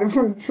Swords blinded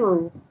from the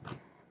truth.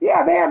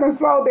 Yeah, they haven't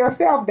slowed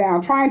themselves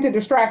down, trying to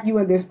distract you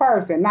and this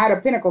person. Knight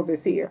of Pentacles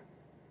is here.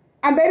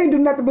 And they didn't do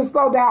nothing but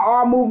slow down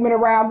all movement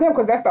around them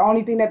because that's the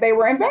only thing that they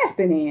were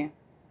investing in.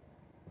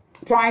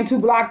 Trying to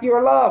block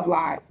your love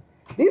life.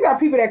 These are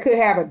people that could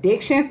have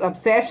addictions,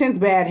 obsessions,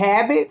 bad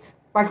habits.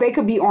 Like they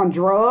could be on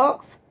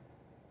drugs.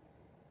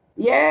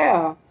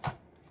 Yeah.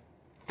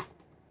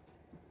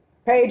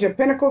 Page of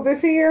Pentacles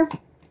is here.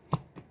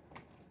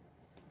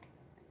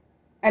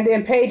 And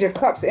then Page of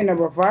Cups in the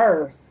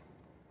reverse.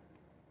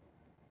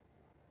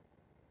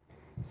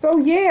 So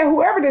yeah,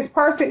 whoever this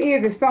person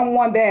is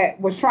someone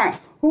that was trying,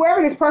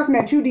 whoever this person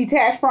that you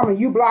detached from and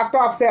you blocked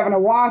off, 7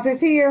 of Wands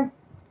is here.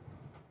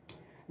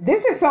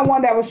 This is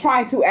someone that was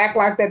trying to act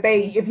like that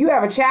if you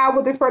have a child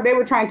with this person, they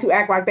were trying to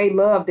act like they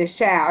love this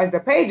child. As the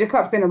Page of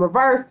Cups in the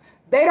reverse,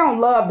 they don't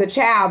love the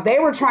child. They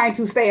were trying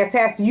to stay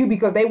attached to you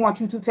because they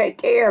want you to take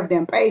care of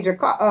them. Page of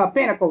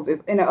Pentacles is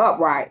in the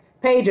upright.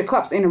 Page of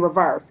Cups in the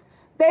reverse.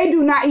 They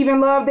do not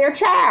even love their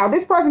child.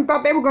 This person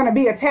thought they were going to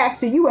be attached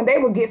to you and they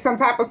would get some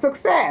type of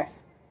success.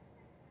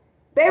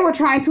 They were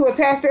trying to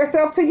attach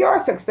themselves to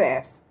your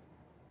success.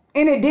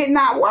 And it did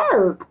not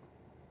work.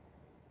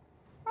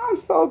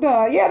 I'm so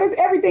done. Yeah,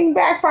 everything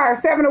backfired.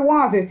 7 of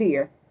Wands is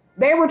here.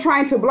 They were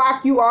trying to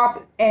block you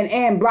off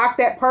and block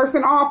that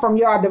person off from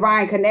your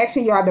divine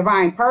connection, your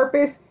divine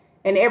purpose,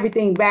 and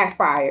everything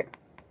backfired.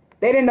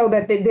 They didn't know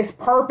that this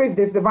purpose,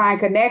 this divine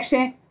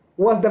connection,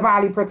 was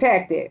divinely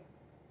protected.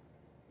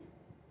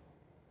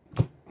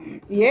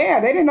 Yeah,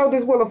 they didn't know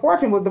this Wheel of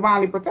Fortune was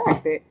divinely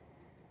protected.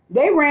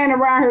 They ran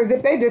around here as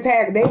if they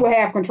would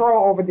have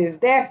control over this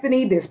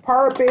destiny, this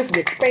purpose,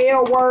 this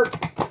spell work,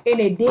 and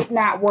it did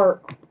not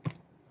work.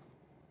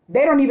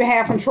 They don't even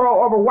have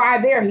control over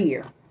why they're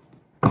here.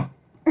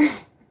 This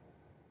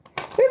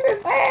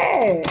is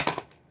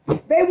sad.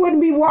 They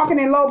wouldn't be walking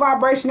in low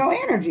vibrational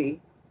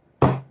energy.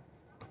 I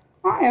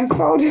am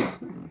so...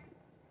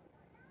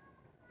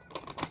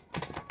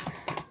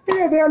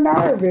 Yeah, they're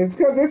nervous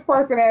because this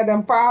person had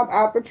them found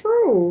out the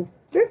truth.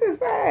 This is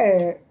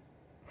sad.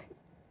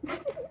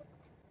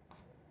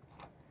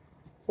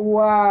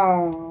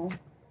 Wow.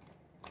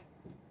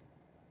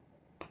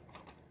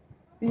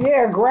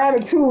 Yeah,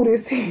 gratitude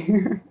is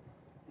here.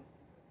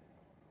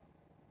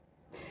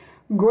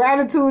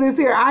 Gratitude is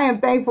here. I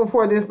am thankful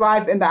for this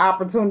life and the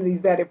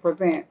opportunities that it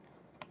presents.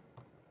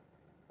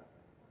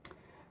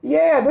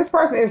 Yeah, this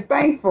person is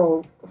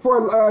thankful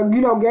for,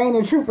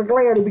 gaining truth and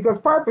clarity because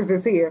purpose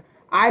is here.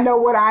 I know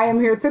what I am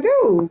here to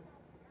do.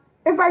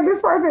 It's like this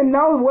person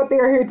knows what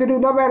they're here to do,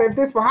 no matter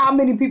for how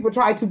many people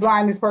try to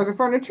blind this person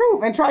from the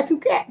truth and try to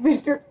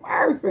catfish this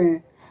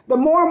person. The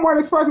more and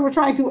more this person was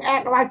trying to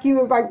act like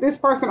you, is like this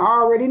person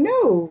already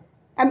knew.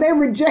 And they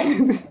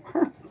rejected this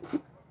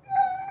person.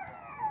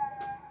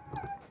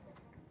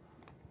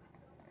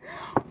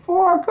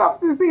 Four of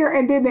Cups is here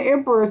and then the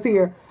Emperor is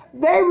here.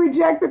 They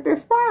rejected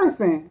this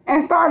person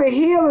and started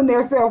healing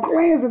themselves,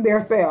 cleansing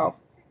themselves.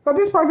 Because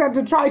this person had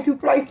to try to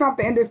place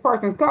something in this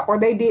person's cup, or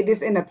they did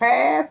this in the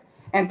past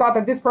and thought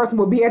that this person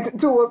would be at the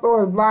tourist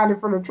or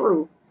blinded from the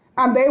truth.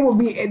 And they will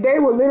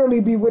literally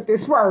be with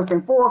this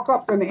person. Four of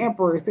Cups and the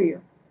Emperor is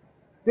here.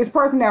 This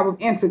person that was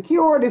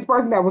insecure, this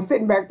person that was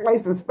sitting back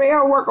placing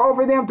spell work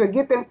over them to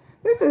get them.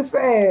 This is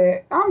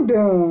sad. I'm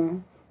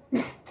done.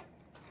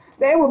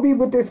 They will be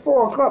with this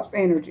Four of Cups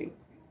energy.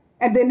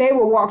 And then they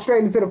will walk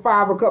straight into the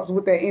Five of Cups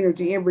with that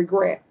energy and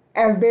regret.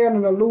 As they're in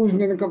an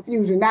illusion and a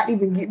confusion, not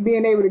even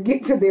being able to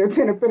get to their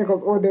Ten of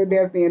Pentacles or their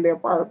destiny and their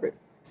purpose.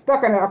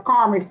 Stuck in a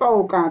karmic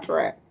soul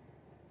contract.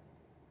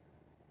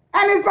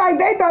 And it's like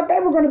they thought they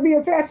were going to be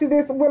attached to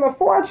this Wheel of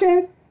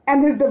Fortune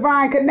and this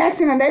divine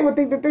connection, and they would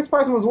think that this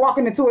person was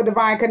walking into a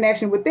divine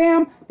connection with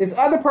them. This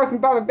other person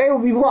thought that they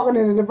would be walking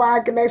in a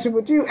divine connection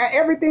with you, and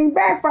everything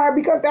backfired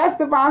because that's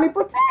divinely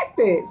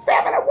protected.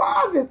 Seven of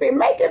Wands is here.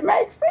 Make it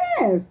make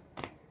sense.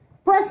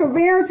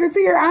 Perseverance is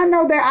here. I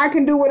know that I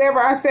can do whatever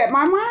I set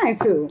my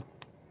mind to.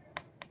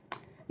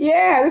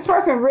 Yeah, this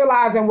person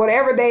realizing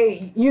whatever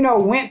they,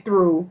 went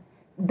through,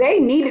 they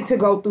needed to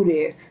go through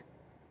this.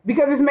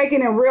 Because it's making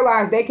them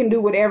realize they can do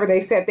whatever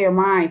they set their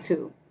mind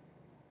to.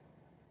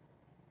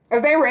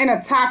 As they were in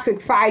a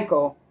toxic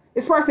cycle,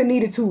 this person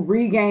needed to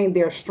regain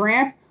their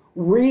strength,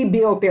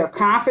 rebuild their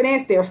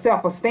confidence, their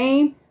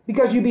self-esteem,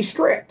 because you be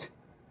stripped.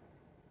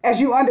 As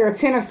you under a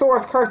Ten of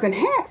Swords, curse and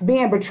hex,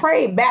 being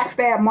betrayed,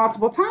 backstabbed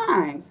multiple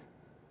times.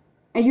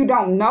 And you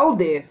don't know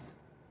this.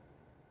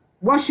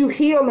 Once you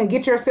heal and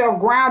get yourself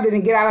grounded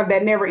and get out of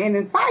that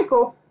never-ending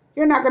cycle,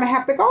 you're not going to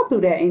have to go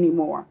through that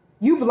anymore.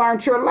 You've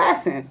learned your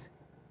lessons.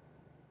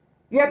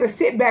 You have to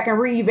sit back and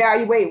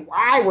reevaluate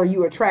why were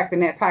you attracting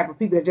that type of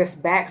people that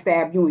just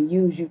backstab you and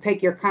use you,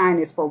 take your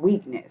kindness for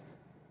weakness.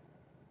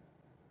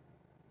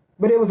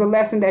 But it was a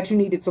lesson that you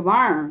needed to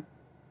learn.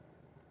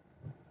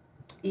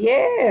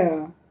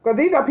 Yeah. Because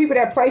these are people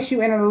that place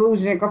you in an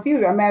illusion and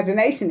confusion.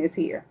 Imagination is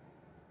here.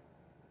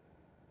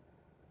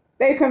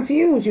 They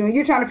confuse you and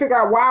you're trying to figure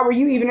out why were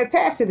you even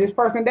attached to this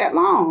person that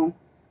long?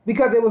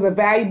 Because it was a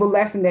valuable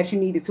lesson that you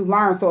needed to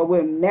learn so it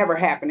will never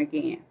happen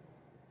again.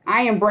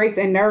 I embrace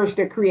and nourish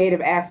the creative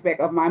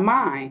aspect of my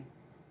mind.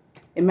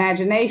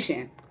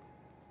 Imagination.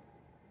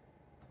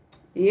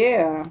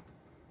 Yeah.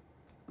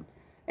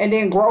 And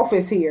then growth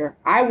is here.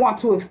 I want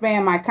to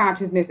expand my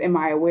consciousness and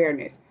my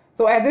awareness.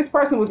 So as this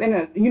person was in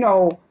a,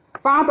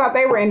 found out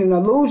they were in an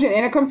illusion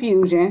and a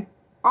confusion,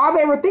 all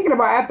they were thinking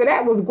about after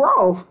that was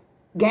growth,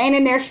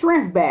 gaining their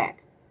strength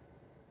back,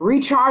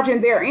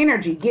 recharging their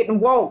energy, getting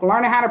woke,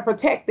 learning how to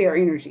protect their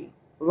energy,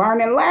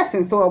 learning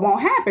lessons so it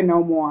won't happen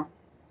no more.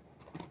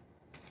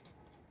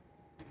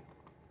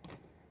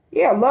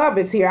 Yeah, love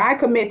is here. I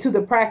commit to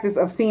the practice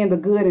of seeing the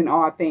good in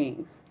all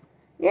things.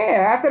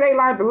 Yeah, after they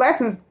learned the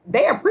lessons,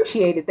 they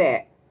appreciated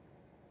that.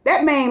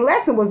 That main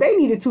lesson was they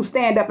needed to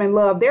stand up and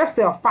love their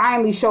self,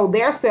 finally show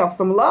their self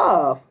some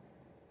love.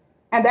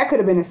 And that could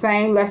have been the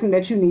same lesson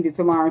that you needed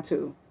to learn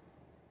too.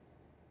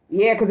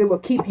 Yeah, because it will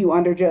keep you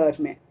under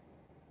judgment.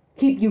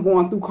 Keep you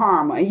going through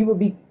karma. And you will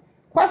be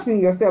questioning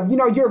yourself.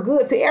 You're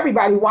good to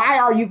everybody. Why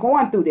are you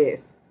going through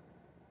this?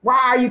 Why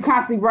are you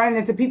constantly running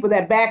into people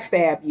that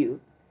backstab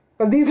you?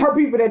 Because these are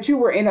people that you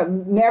were in a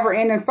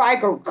never-ending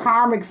cycle,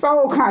 karmic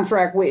soul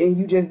contract with, and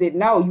you just didn't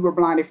know. You were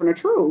blinded from the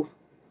truth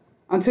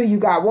until you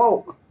got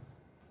woke.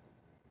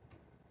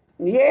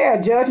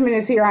 Yeah, judgment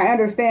is here. I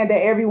understand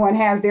that everyone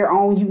has their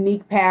own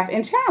unique path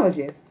and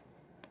challenges.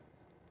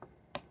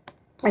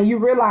 And you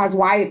realize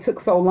why it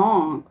took so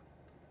long.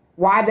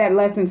 Why that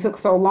lesson took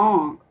so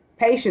long.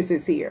 Patience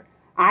is here.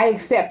 I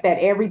accept that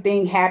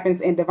everything happens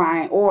in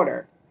divine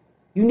order.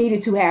 You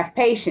needed to have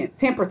patience.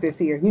 Temperance is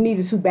here. You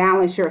needed to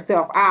balance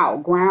yourself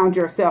out, ground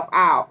yourself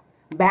out.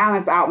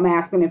 Balance out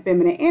masculine and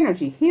feminine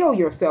energy. Heal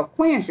yourself.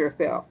 Cleanse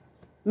yourself.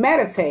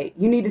 Meditate.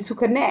 You needed to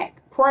connect.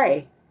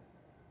 Pray.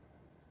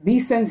 Be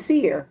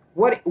sincere.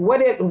 What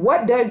is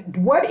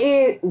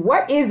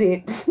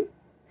it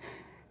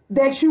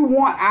that you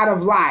want out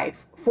of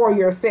life for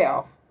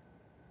yourself?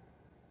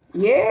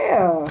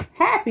 Yeah,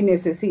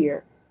 happiness is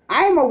here.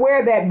 I am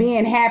aware that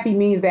being happy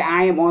means that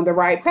I am on the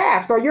right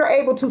path. So you're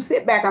able to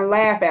sit back and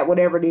laugh at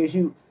whatever it is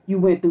you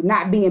went through,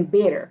 not being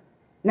bitter,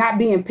 not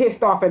being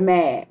pissed off and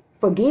mad.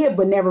 Forgive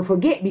but never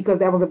forget, because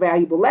that was a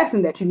valuable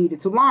lesson that you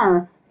needed to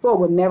learn so it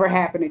would never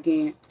happen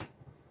again.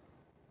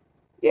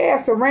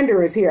 Yeah,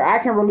 surrender is here. I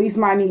can release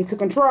my need to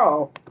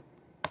control.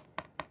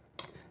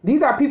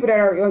 These are people that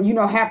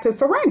are, have to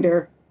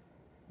surrender.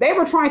 They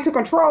were trying to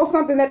control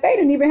something that they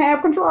didn't even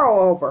have control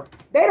over.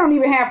 They don't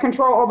even have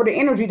control over the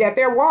energy that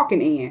they're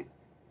walking in.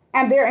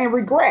 And they're in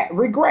regret.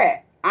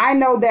 Regret. I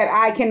know that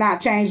I cannot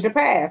change the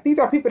past. These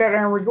are people that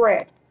are in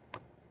regret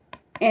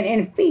and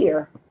in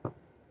fear.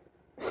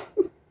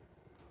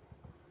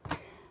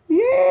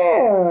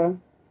 Yeah.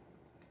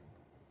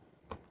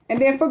 And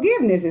then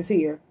forgiveness is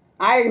here.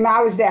 I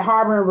acknowledge that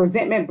harboring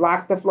resentment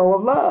blocks the flow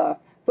of love.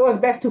 So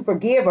it's best to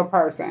forgive a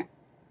person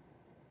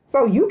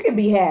so you can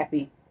be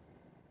happy.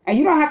 And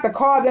you don't have to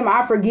call them,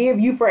 I forgive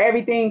you for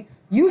everything.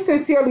 You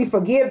sincerely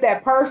forgive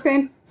that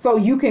person so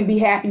you can be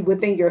happy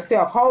within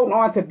yourself. Holding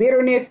on to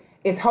bitterness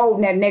is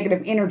holding that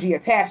negative energy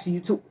attached to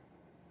you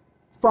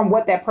from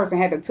what that person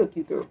had to took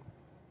you through.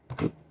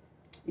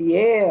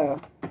 Yeah.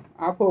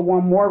 I'll put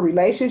one more.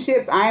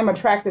 Relationships. I am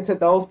attracted to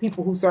those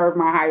people who serve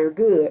my higher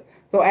good.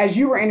 So as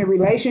you were in a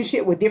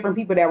relationship with different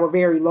people that were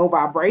very low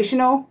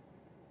vibrational,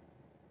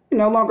 you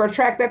no longer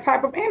attract that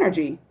type of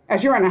energy.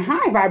 As you're in a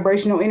high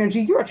vibrational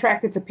energy, you're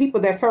attracted to people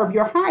that serve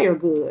your higher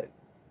good.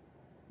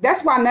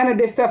 That's why none of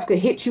this stuff could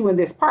hit you in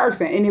this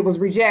person, and it was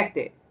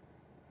rejected.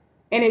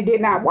 And it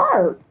did not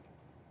work.